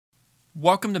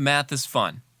Welcome to Math is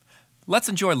Fun. Let's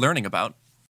enjoy learning about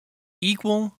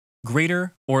equal,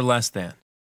 greater, or less than.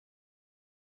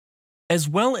 As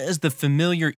well as the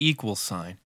familiar equal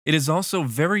sign, it is also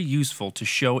very useful to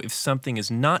show if something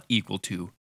is not equal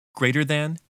to, greater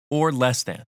than, or less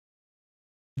than.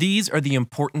 These are the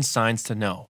important signs to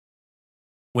know.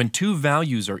 When two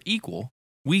values are equal,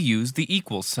 we use the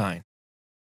equal sign.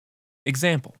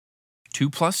 Example, 2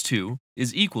 plus 2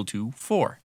 is equal to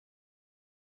 4.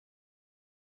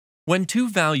 When two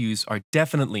values are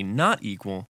definitely not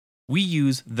equal, we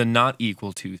use the not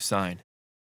equal to sign.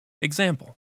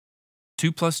 Example,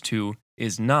 2 plus 2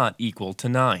 is not equal to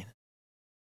 9.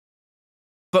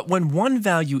 But when one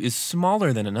value is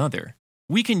smaller than another,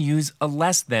 we can use a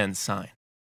less than sign.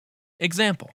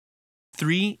 Example,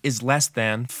 3 is less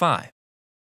than 5.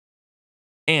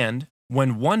 And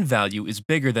when one value is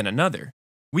bigger than another,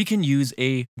 we can use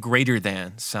a greater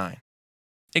than sign.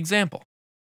 Example,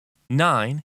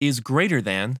 9 is greater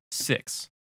than 6.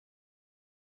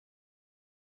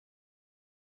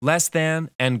 Less than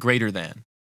and greater than.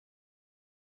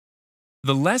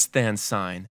 The less than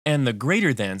sign and the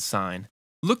greater than sign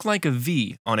look like a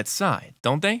V on its side,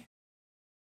 don't they?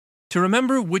 To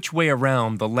remember which way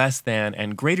around the less than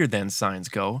and greater than signs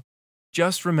go,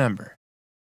 just remember: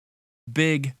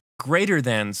 big greater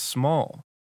than small,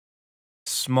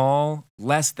 small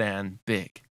less than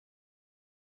big.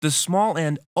 The small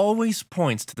end always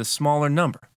points to the smaller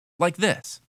number, like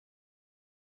this.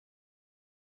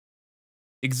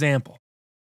 Example,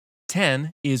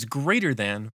 10 is greater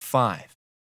than 5.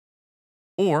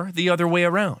 Or the other way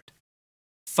around,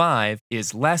 5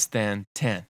 is less than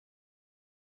 10.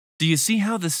 Do you see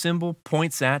how the symbol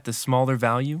points at the smaller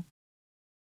value?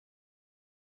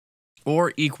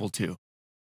 Or equal to.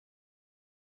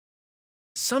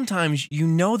 Sometimes you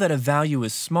know that a value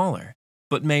is smaller,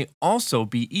 but may also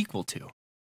be equal to.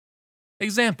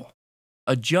 Example,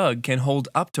 a jug can hold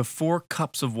up to 4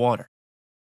 cups of water.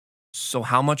 So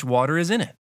how much water is in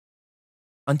it?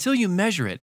 Until you measure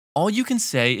it, all you can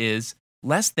say is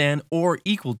less than or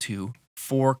equal to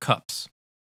 4 cups.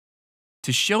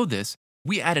 To show this,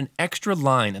 we add an extra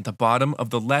line at the bottom of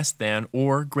the less than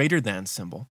or greater than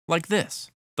symbol, like this: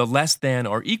 the less than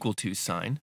or equal to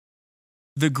sign,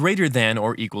 the greater than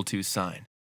or equal to sign.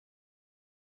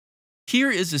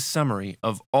 Here is a summary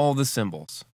of all the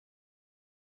symbols.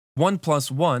 1 plus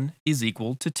 1 is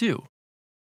equal to 2.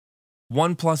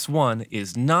 1 plus 1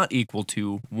 is not equal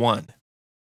to 1.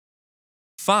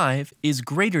 5 is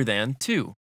greater than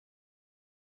 2.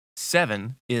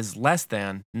 7 is less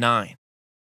than 9.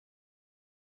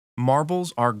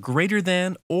 Marbles are greater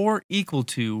than or equal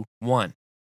to 1.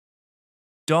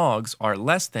 Dogs are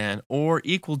less than or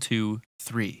equal to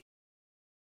 3.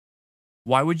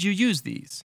 Why would you use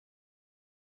these?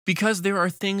 Because there are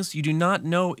things you do not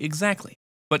know exactly,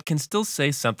 but can still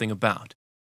say something about.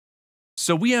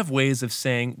 So we have ways of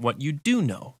saying what you do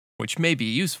know, which may be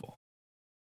useful.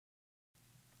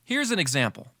 Here's an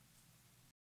example.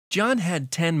 John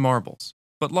had 10 marbles,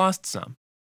 but lost some.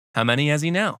 How many has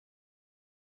he now?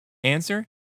 Answer: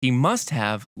 he must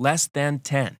have less than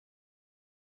 10.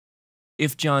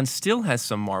 If John still has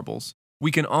some marbles,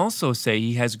 we can also say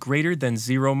he has greater than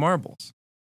 0 marbles.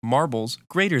 Marbles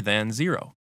greater than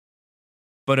 0.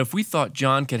 But if we thought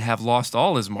John could have lost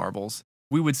all his marbles,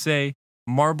 we would say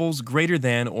marbles greater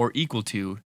than or equal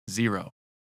to 0.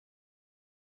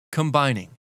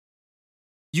 Combining.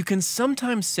 You can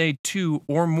sometimes say 2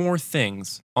 or more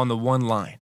things on the one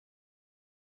line.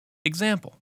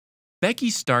 Example, Becky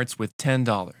starts with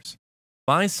 $10,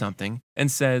 buys something, and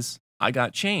says, "I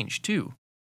got change too."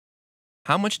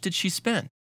 How much did she spend?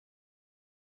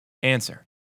 Answer: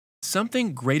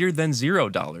 something greater than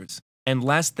 $0 and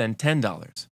less than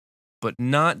 $10, but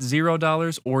not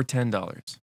 $0 or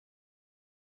 $10.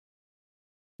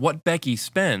 What Becky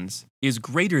spends is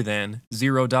greater than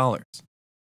 $0.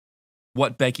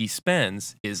 What Becky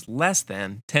spends is less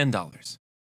than $10.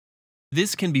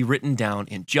 This can be written down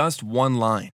in just one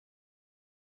line.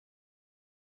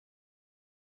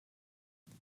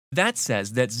 That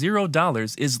says that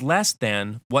 $0 is less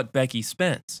than what Becky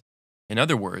spends. In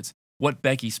other words, what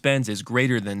Becky spends is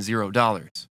greater than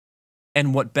 $0.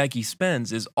 And what Becky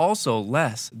spends is also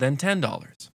less than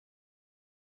 $10.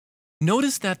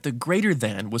 Notice that the greater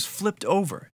than was flipped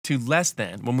over to less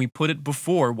than when we put it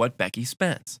before what Becky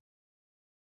spends.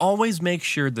 Always make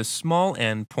sure the small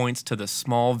n points to the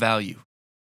small value.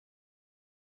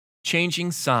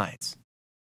 Changing sides.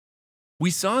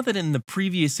 We saw that in the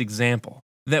previous example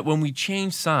that when we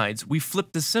change sides, we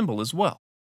flip the symbol as well.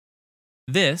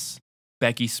 This,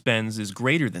 Becky spends is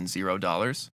greater than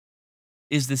 $0,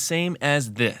 is the same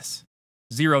as this,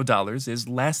 $0 is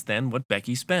less than what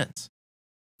Becky spends.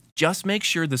 Just make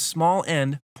sure the small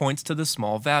end points to the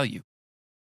small value.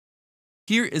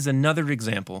 Here is another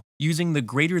example using the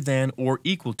greater than or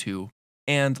equal to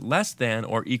and less than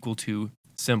or equal to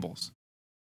symbols.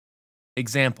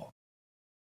 Example: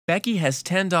 Becky has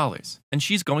 $10 and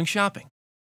she's going shopping.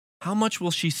 How much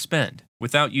will she spend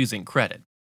without using credit?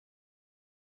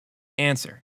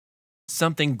 Answer: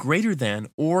 something greater than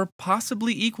or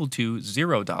possibly equal to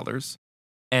 $0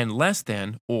 and less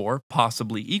than or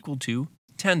possibly equal to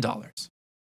 $10.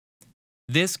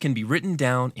 This can be written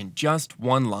down in just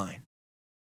one line.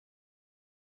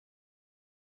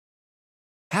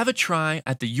 Have a try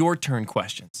at the Your Turn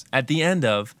questions at the end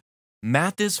of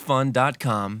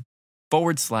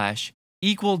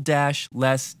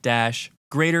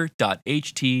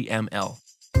mathisfun.com/equal-less-greater.html.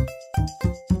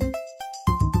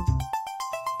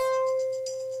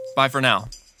 Bye for now.